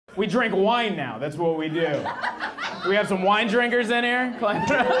We drink wine now. That's what we do. We have some wine drinkers in here?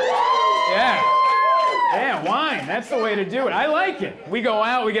 Yeah. Yeah, wine. That's the way to do it. I like it. We go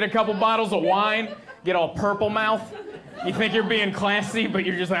out, we get a couple bottles of wine, get all purple mouth. You think you're being classy, but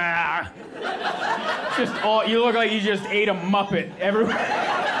you're just, you look like you just ate a Muppet.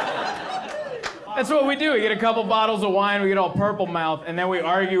 That's what we do. We get a couple bottles of wine, we get all purple mouth, and then we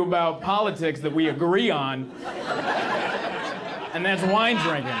argue about politics that we agree on. And that's wine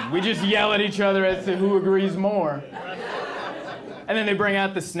drinking. We just yell at each other as to who agrees more. And then they bring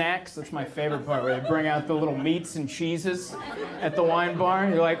out the snacks. That's my favorite part, where they bring out the little meats and cheeses at the wine bar.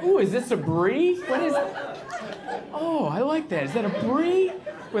 You're like, ooh, is this a brie? What is it? Oh, I like that. Is that a brie?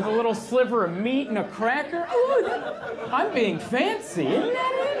 With a little sliver of meat and a cracker? Ooh, I'm being fancy, isn't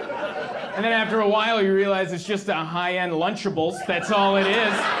that it? And then after a while, you realize it's just a high-end lunchables. That's all it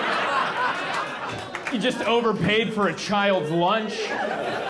is. You just overpaid for a child's lunch.